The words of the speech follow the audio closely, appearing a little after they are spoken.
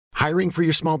Hiring for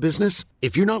your small business?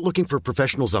 If you're not looking for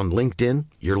professionals on LinkedIn,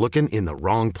 you're looking in the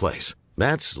wrong place.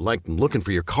 That's like looking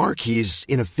for your car keys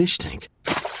in a fish tank.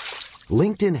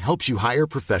 LinkedIn helps you hire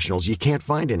professionals you can't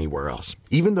find anywhere else,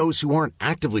 even those who aren't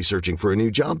actively searching for a new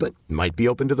job but might be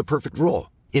open to the perfect role.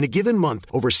 In a given month,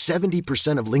 over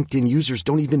 70% of LinkedIn users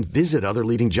don't even visit other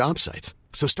leading job sites.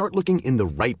 So start looking in the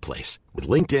right place. With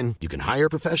LinkedIn, you can hire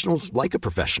professionals like a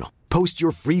professional. Post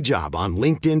your free job on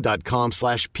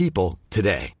linkedin.com/people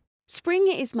today. Spring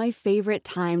is my favorite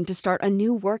time to start a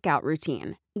new workout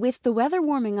routine. With the weather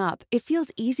warming up, it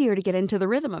feels easier to get into the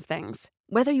rhythm of things.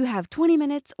 Whether you have 20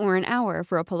 minutes or an hour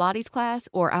for a Pilates class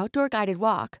or outdoor guided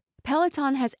walk,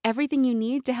 Peloton has everything you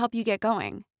need to help you get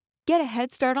going. Get a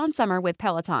head start on summer with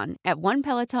Peloton at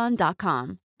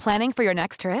onepeloton.com. Planning for your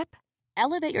next trip?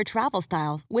 Elevate your travel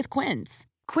style with Quince.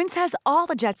 Quince has all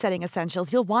the jet-setting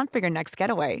essentials you'll want for your next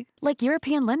getaway, like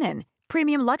European linen,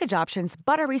 premium luggage options,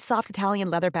 buttery soft Italian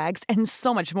leather bags, and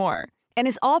so much more. And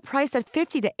is all priced at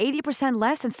 50 to 80%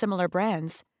 less than similar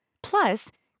brands. Plus,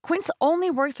 Quince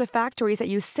only works with factories that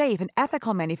use safe and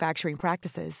ethical manufacturing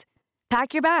practices.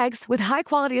 Pack your bags with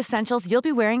high-quality essentials you'll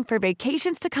be wearing for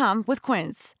vacations to come with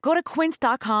Quince. Go to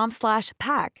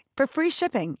quince.com/pack for free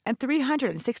shipping and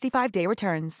 365-day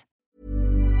returns.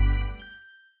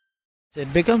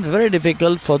 It becomes very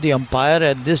difficult for the umpire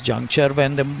at this juncture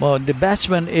when the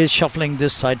batsman is shuffling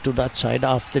this side to that side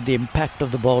after the impact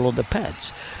of the ball on the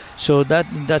pads. So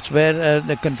that's where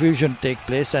the confusion takes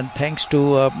place, and thanks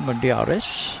to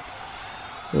DRS,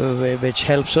 which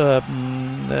helps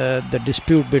the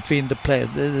dispute between the players.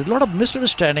 There's a lot of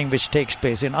misunderstanding which takes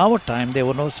place. In our time, there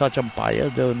were no such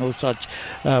umpires. There were no such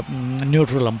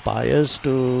neutral umpires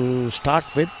to start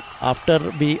with,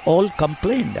 after we all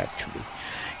complained, actually.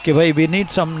 Okay, we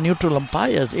need some neutral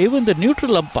umpires. Even the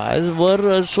neutral umpires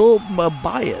were so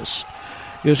biased.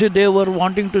 You see, they were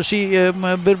wanting to see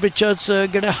Bill Richards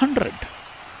get 100.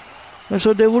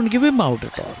 So they wouldn't give him out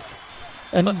at all.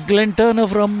 And Glenn Turner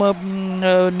from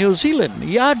New Zealand,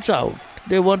 yards out.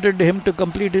 They wanted him to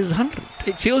complete his 100.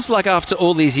 It feels like after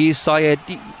all these years, Syed,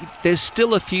 there's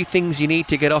still a few things you need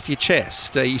to get off your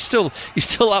chest. You're still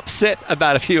upset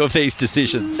about a few of these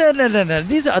decisions. No.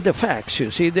 These are the facts, you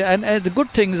see. And the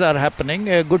good things are happening.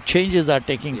 Good changes are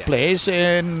taking place.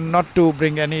 Not to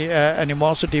bring any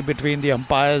animosity between the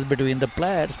umpires, between the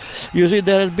players. You see,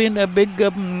 there has been a big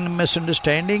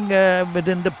misunderstanding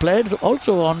within the players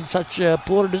also on such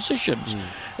poor decisions.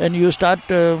 And you start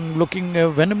looking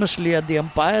venomously at the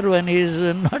umpire when he's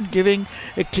not giving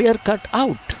a clear cut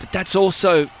out. But that's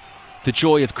also the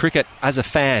joy of cricket as a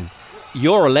fan.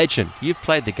 You're a legend. You've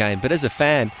played the game. But as a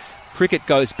fan, cricket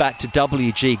goes back to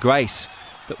W.G. Grace.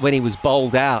 But when he was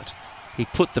bowled out, he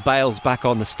put the bails back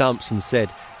on the stumps and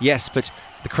said, yes, but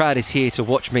the crowd is here to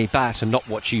watch me bat and not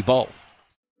watch you bowl.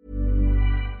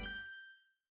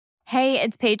 Hey,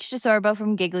 it's Paige DeSorbo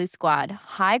from Giggly Squad.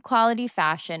 High quality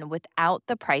fashion without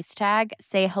the price tag.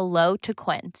 Say hello to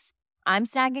Quince. I'm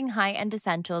snagging high-end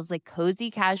essentials like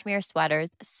cozy cashmere sweaters,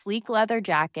 sleek leather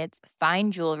jackets,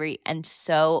 fine jewelry, and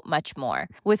so much more.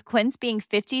 With Quince being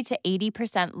 50 to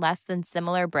 80% less than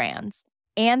similar brands.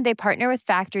 And they partner with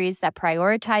factories that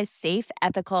prioritize safe,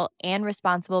 ethical, and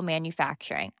responsible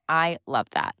manufacturing. I love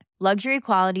that. Luxury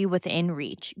quality within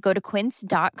reach. Go to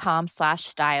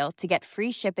quince.com/style to get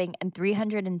free shipping and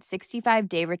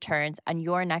 365-day returns on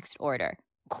your next order.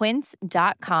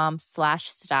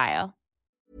 Quince.com/style.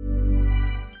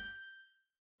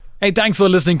 Hey, thanks for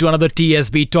listening to another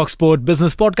TSB Talksport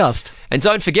Business Podcast. And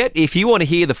don't forget, if you want to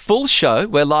hear the full show,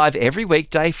 we're live every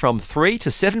weekday from 3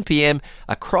 to 7 p.m.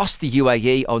 across the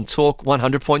UAE on Talk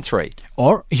 100.3.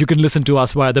 Or you can listen to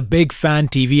us via the Big Fan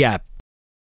TV app.